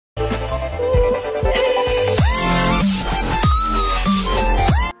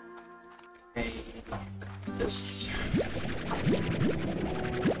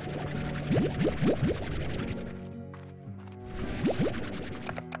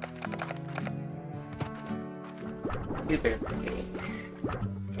Blueberry.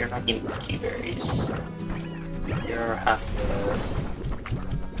 You're not eating blueberries. You're half the...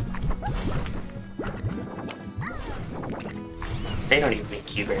 They don't even make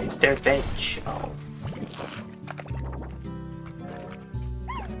blueberries. They're veg. Oh.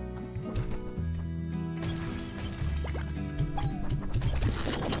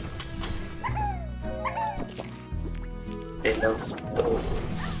 They love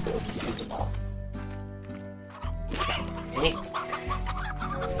those. They'll just use them all. Okay.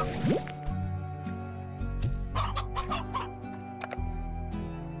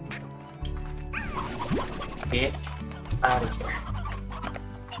 Get out of here.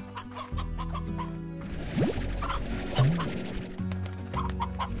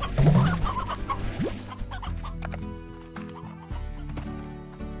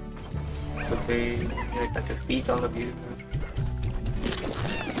 Okay, I got to feed all of you.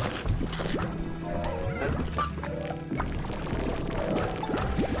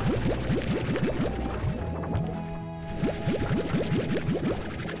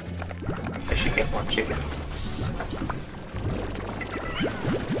 I should get more chickens.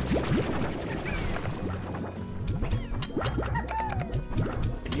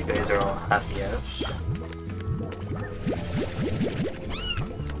 You guys are all happy out.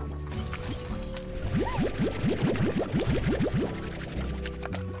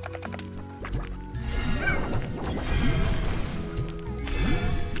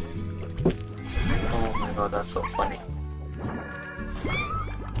 Oh my god, that's so funny.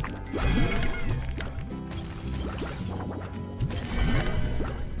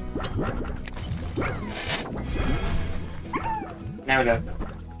 Now look.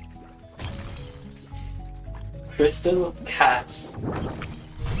 Crystal cat.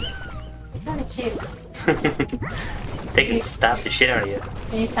 They're kind of cute. They can stab the shit out of you.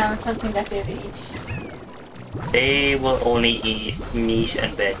 And you found something that they'd eat. They will only eat meat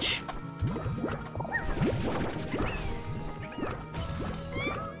and veg.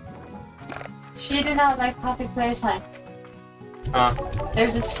 She did not like puppy playtime.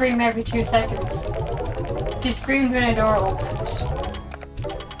 There's a scream every 2 seconds. She screamed when a door opened.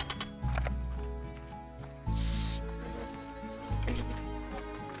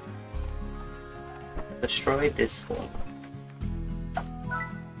 Destroy this one.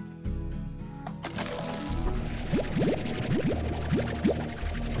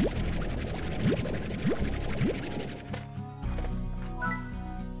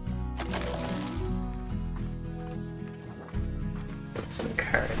 Put some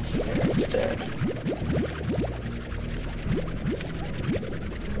carrots in there instead.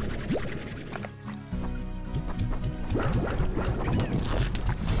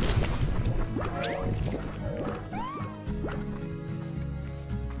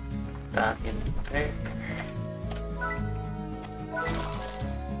 That in there.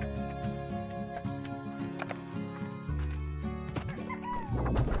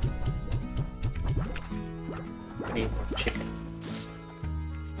 I need more chickens.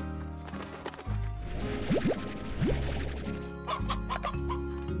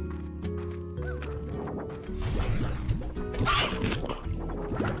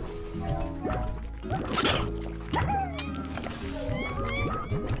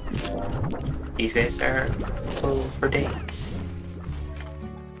 These guys are full for days.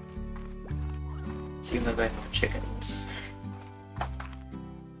 So you live by more chickens.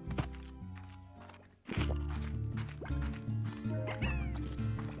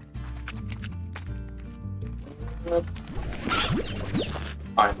 Nope.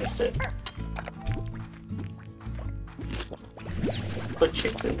 Oh, I missed it. Put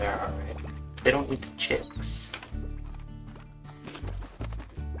chicks in there, alright. They don't eat the chicks.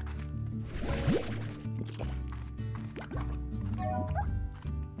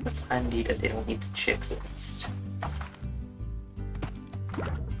 That's handy that they don't eat the chicks at least.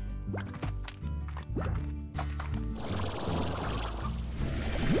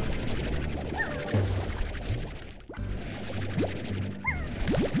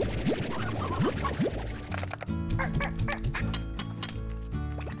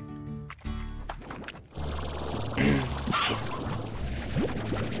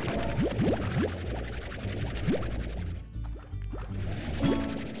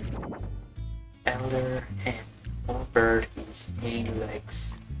 Elder hen or bird whose 8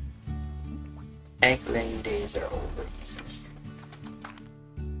 legs. Egg laying days are over easily.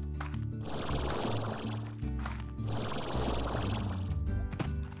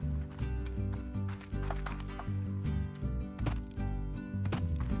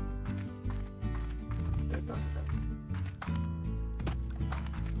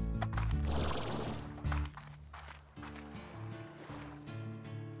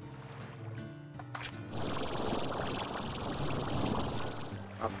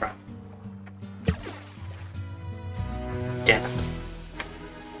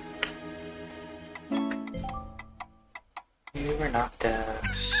 were knocked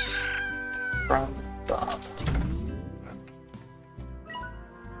out from Bob.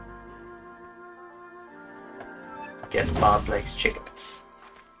 Guess Bob likes chickens.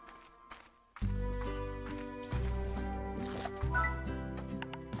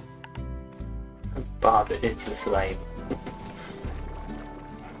 Bob is a slime.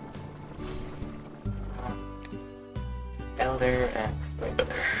 Elder and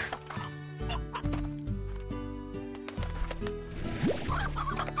regular.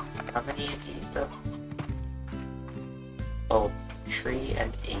 How many of these though? Oh, 3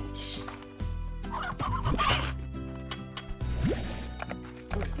 and 8.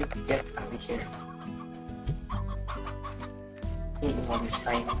 You can get out of here. Eating one is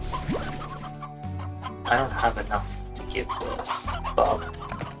famous. I don't have enough to give this Bob.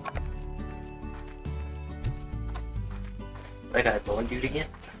 I gotta go and do it again.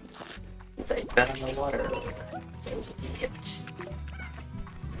 Since I fell in the water. Since I was an idiot.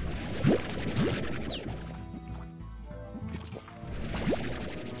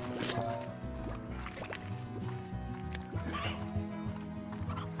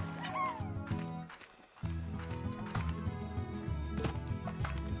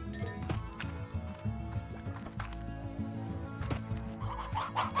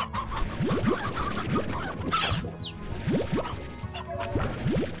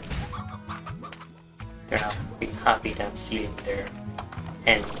 They're not being happy that I'm stealing their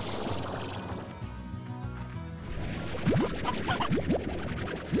ends.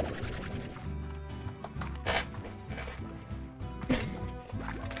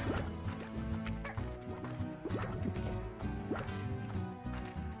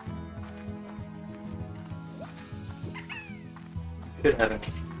 Should have it.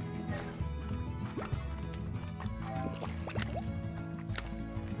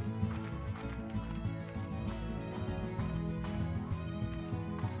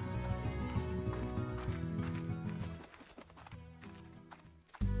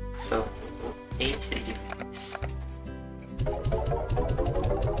 So, 8 units.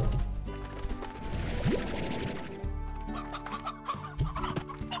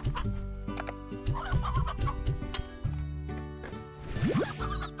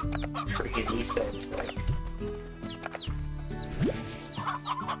 Three of these guys, like.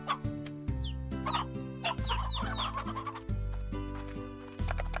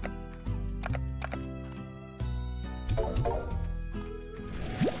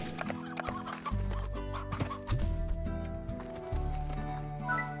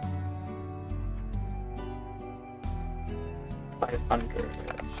 $500.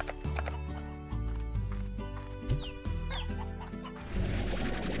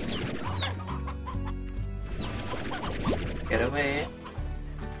 Get away.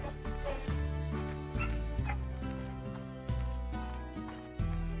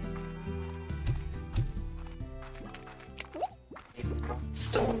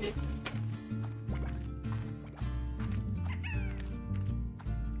 Stone it.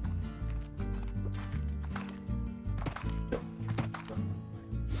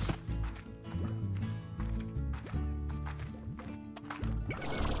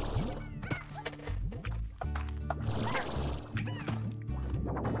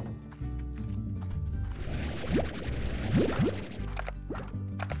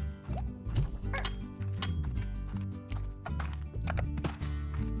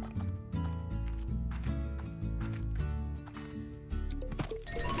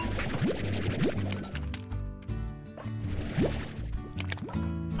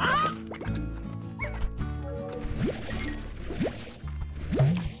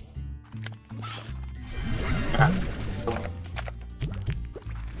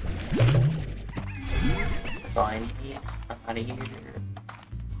 That's all I need. I'm out of here.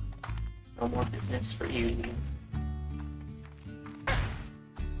 No more business for you.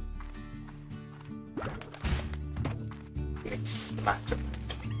 Here's the master.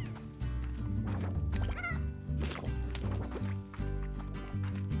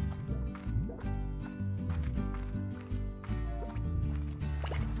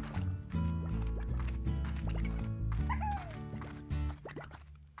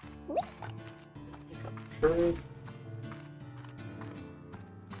 True.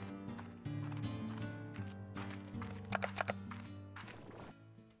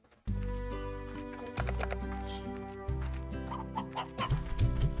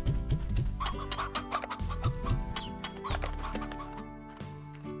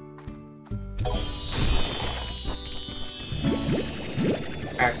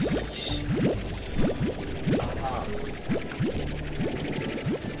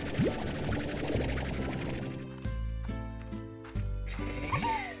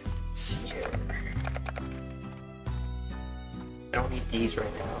 peas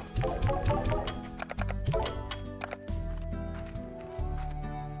right now.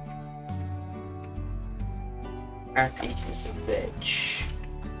 Our peach is a veg.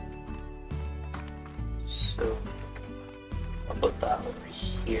 So I'll put that over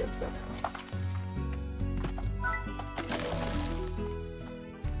here for now.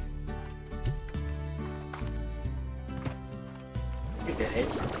 You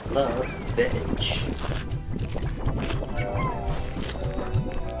guys love veg.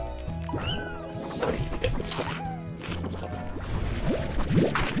 So you guys.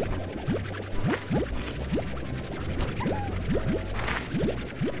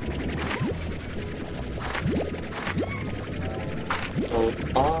 Pull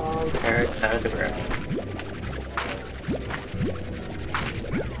all the carrots out of the ground.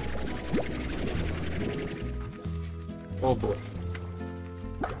 Oh boy.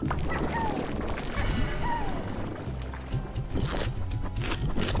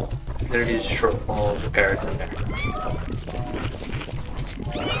 Literally just throw all the carrots in there.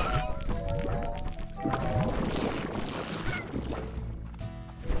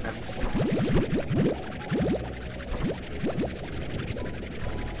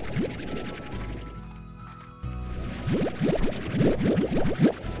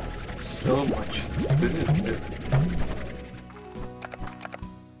 So much food.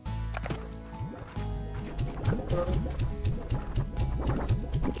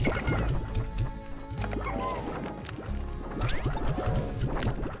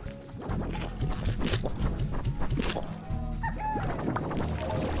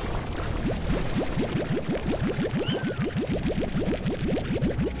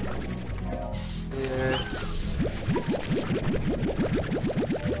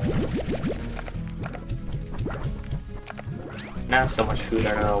 Now I have so much food,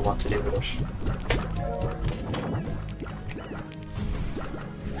 I don't know what to do with it.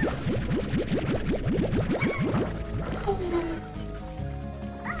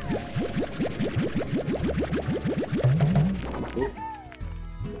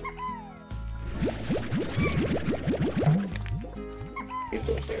 Leave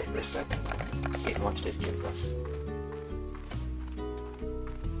those there for a second. Let's see how much this gives us.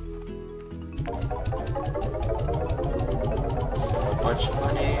 So much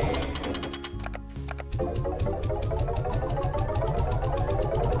money.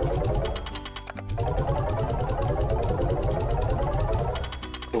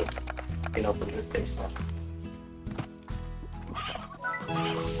 Cool. Can open this base now.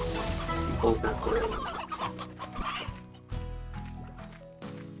 Overgrown.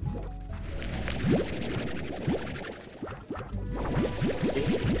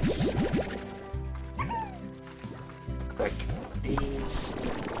 These. Correct. These.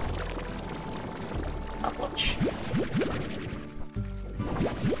 Not much.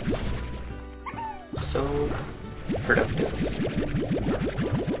 So productive.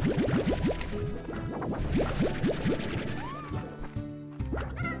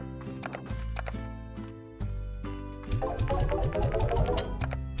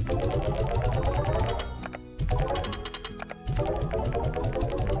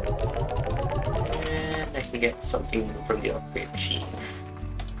 And I can get something from the upgrade machine.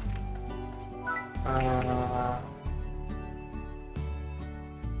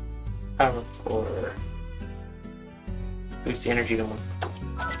 Power core. Boost the energy to 1.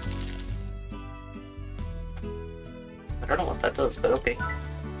 I don't know what that does, but okay.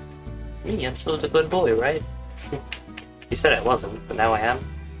 Me, I'm still a good boy, right? You said I wasn't, but now I am.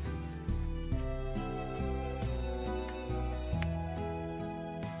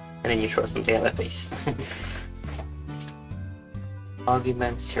 And then you throw something at my face.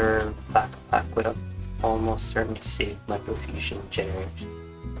 Augments your backpack with a almost certainly safe microfusion generator.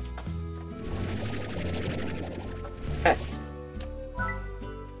 Okay.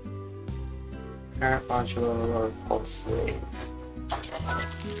 Current module or pulse wave.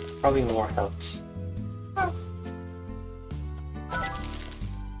 Probably more health.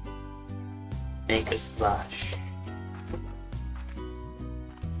 Make a splash.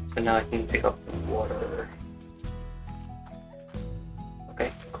 So now I can pick up the water.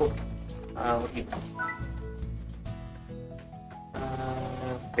 Okay, cool. What do you know?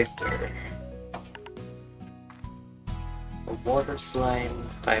 Victor. A water slime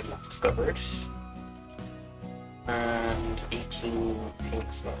I have not discovered. And 18 pink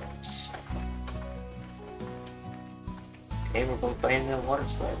slimes. Okay, we're going to find the water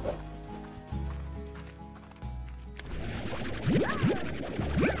slime then.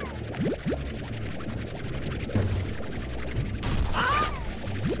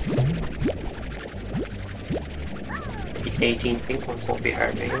 18 pink ones won't be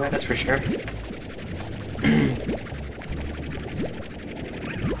hard anyway, that's for sure. 15,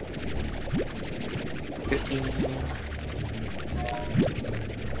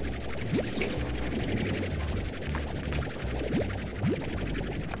 16,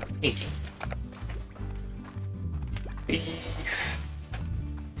 18. Beef.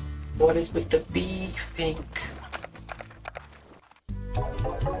 What is with the beef, Pink?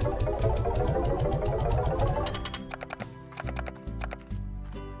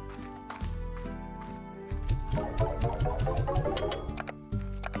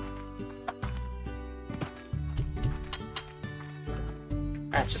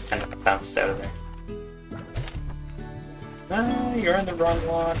 I just kind of bounced out of there. No, you're in the wrong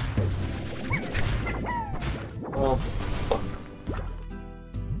one. Oh, fuck.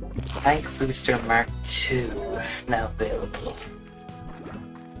 Tank Booster Mark II now available.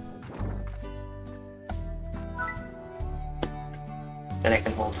 Then I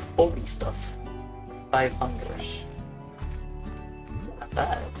can hold 40 stuff. 500. Not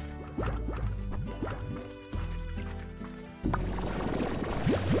bad.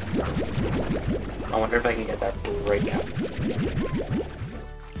 I wonder if I can get that right now.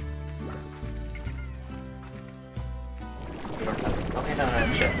 Okay,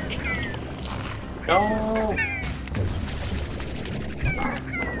 no, shit. No!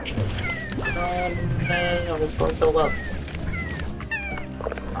 No, it's going so well.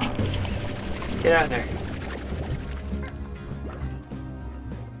 Get out of there.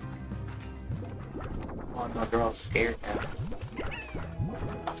 Oh no, they're all scared now.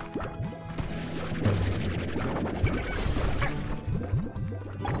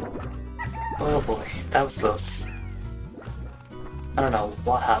 Oh boy, that was close. I don't know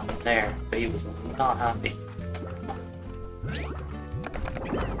what happened there, but he was not happy.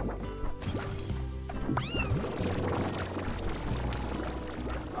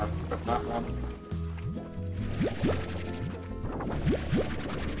 From that one.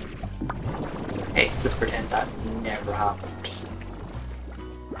 Hey, let's pretend that never happened.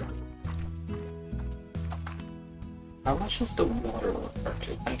 How much is the water one?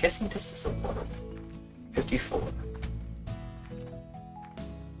 I'm guessing this is a water one. 54.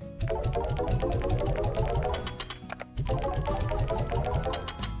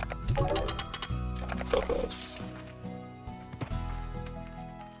 So close.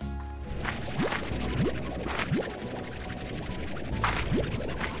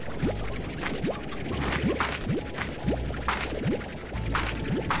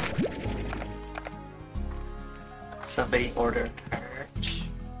 Somebody order merch.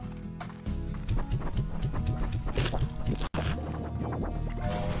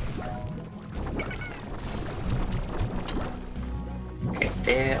 Okay,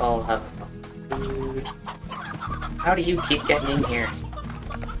 they all have food. How do you keep getting in here?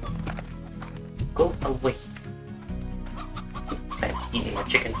 Go away. It's time eating the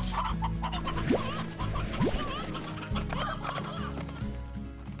chickens.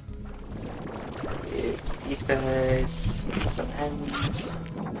 These guys, some hens.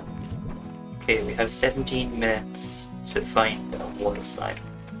 Okay, we have 17 minutes to find a water slide.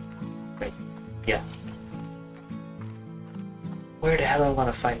 Right, yeah. Where the hell I want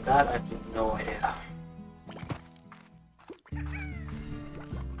to find that? I have no idea.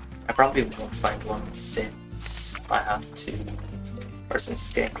 I probably won't find one since I have to, or since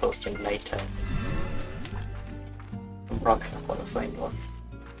it's getting close to nighttime. I'm probably not going to find one.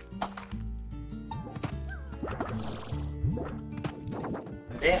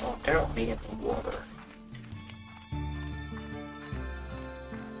 They're only in the water.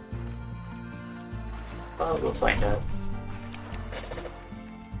 Well, we'll find out.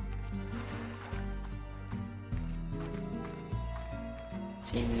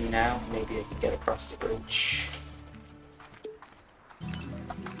 See me now? Maybe I can get across the bridge.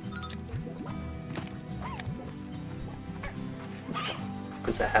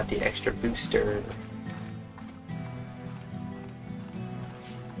 Because I have the extra booster.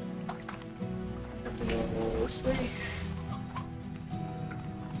 This way.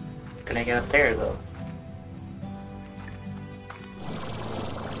 Can I get up there though?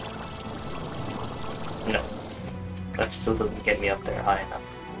 No. That still doesn't get me up there high enough.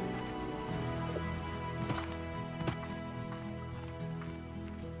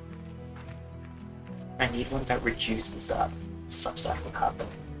 I need one that reduces that. Stops that from happening.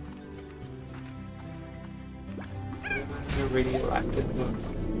 The radioactive one.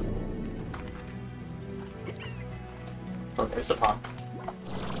 Oh, there's the pond.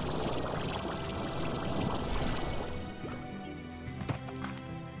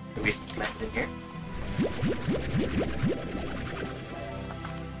 Do we some slimes in here?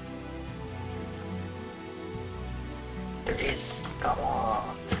 There is. Come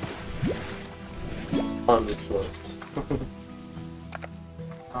on. On the floor.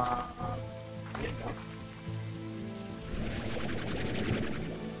 Here we go.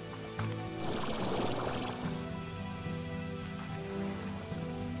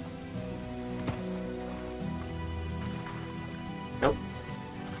 Nope.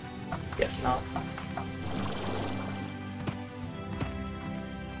 Guess not.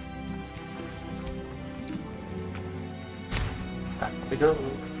 Back we go.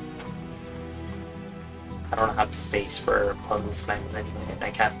 I don't have the space for puzzle slimes anyway, and I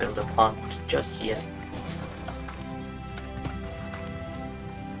can't build a pond just yet.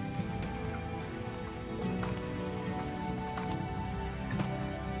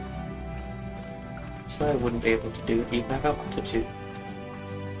 So I wouldn't be able to do it even if I wanted to.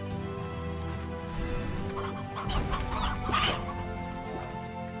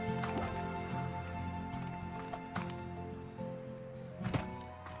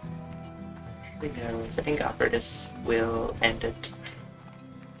 I think after this we'll end it.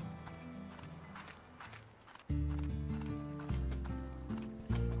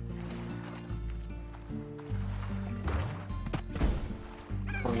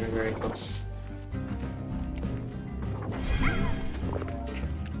 Oh, you're very close.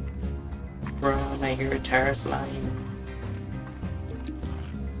 Run, I hear a terrace line.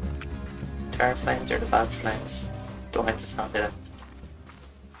 Terrace lines are the bad slimes. Don't like the sound of them.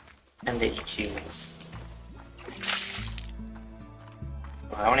 And they eat humans.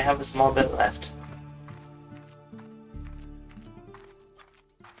 Well, I only have a small bit left.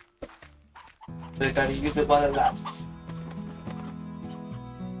 So I gotta use it while it lasts.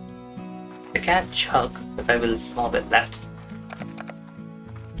 I can't chug if I have a small bit left.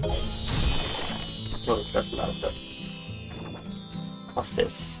 Oh, that's a lot of stuff. What's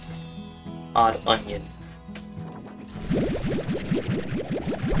this? Odd onion.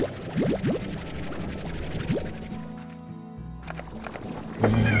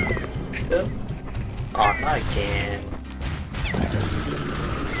 Oh, not again.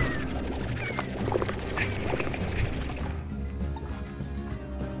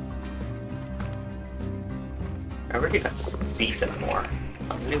 I really got to feed them more.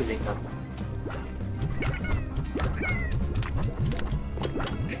 I'm losing them.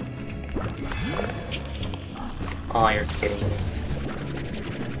 Oh, you're kidding me.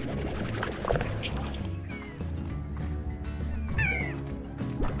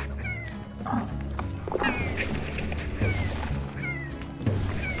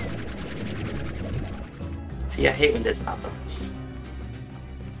 See, I hate when this happens.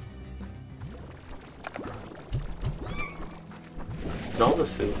 All the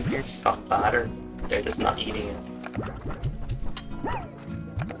food in here just got bad, or they're just not eating it.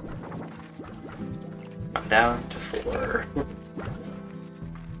 I'm down to 4.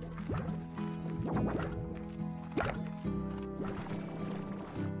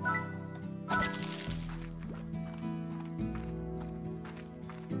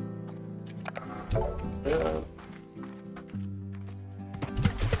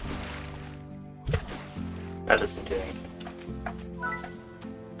 That doesn't do anything.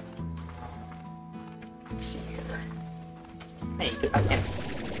 Let's see here. Hey, get back in.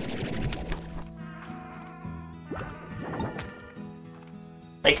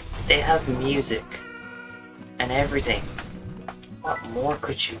 Like, they have music and everything. What more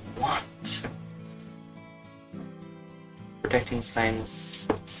could you want? Protecting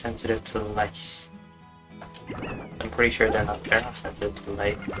slimes sensitive to light. I'm pretty sure they're not sensitive to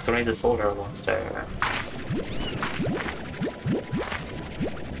light. It's only the solar ones that are.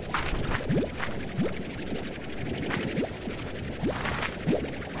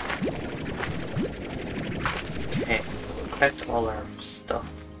 Okay, collect all our stuff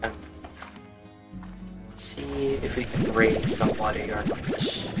and see if we can raid somebody or not.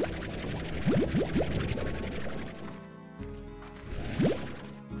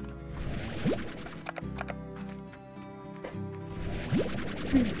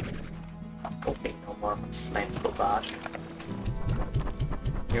 Okay, no more slimes go bad.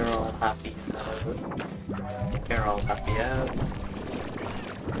 You're all happy. You're all happy out.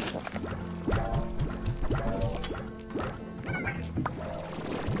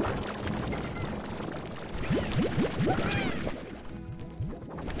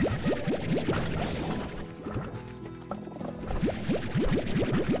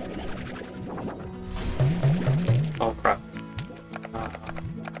 Oh crap.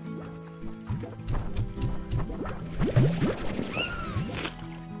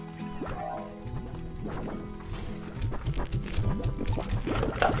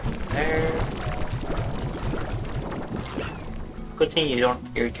 good thing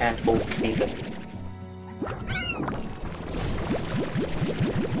you can't hold between them.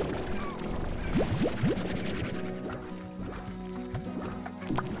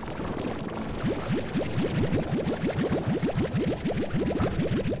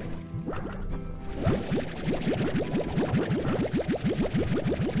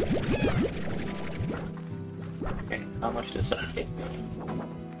 Okay, how much does that take me?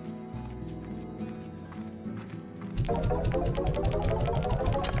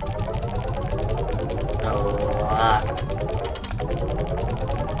 A lot.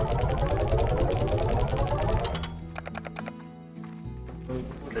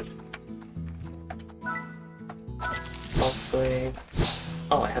 Pulse wave.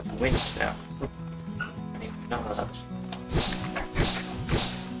 Oh, I have the wind now. I didn't even know that.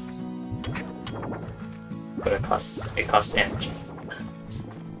 But it costs energy.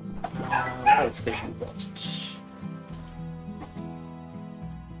 Let's vision bolt.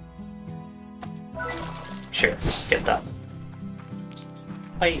 Sure, get that.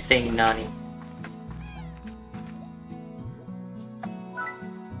 Why are you saying Nani?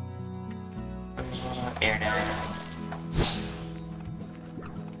 Airnet.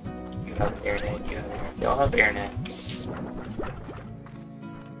 You have airnet, you have airnet. They all have airnets.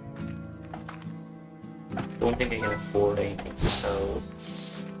 Don't think I can afford anything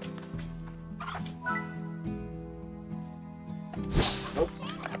else. Nope.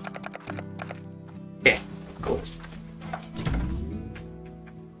 Okay, ghost.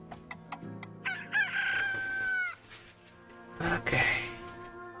 Okay.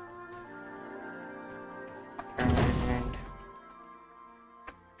 And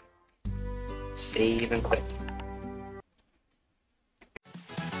save and quit.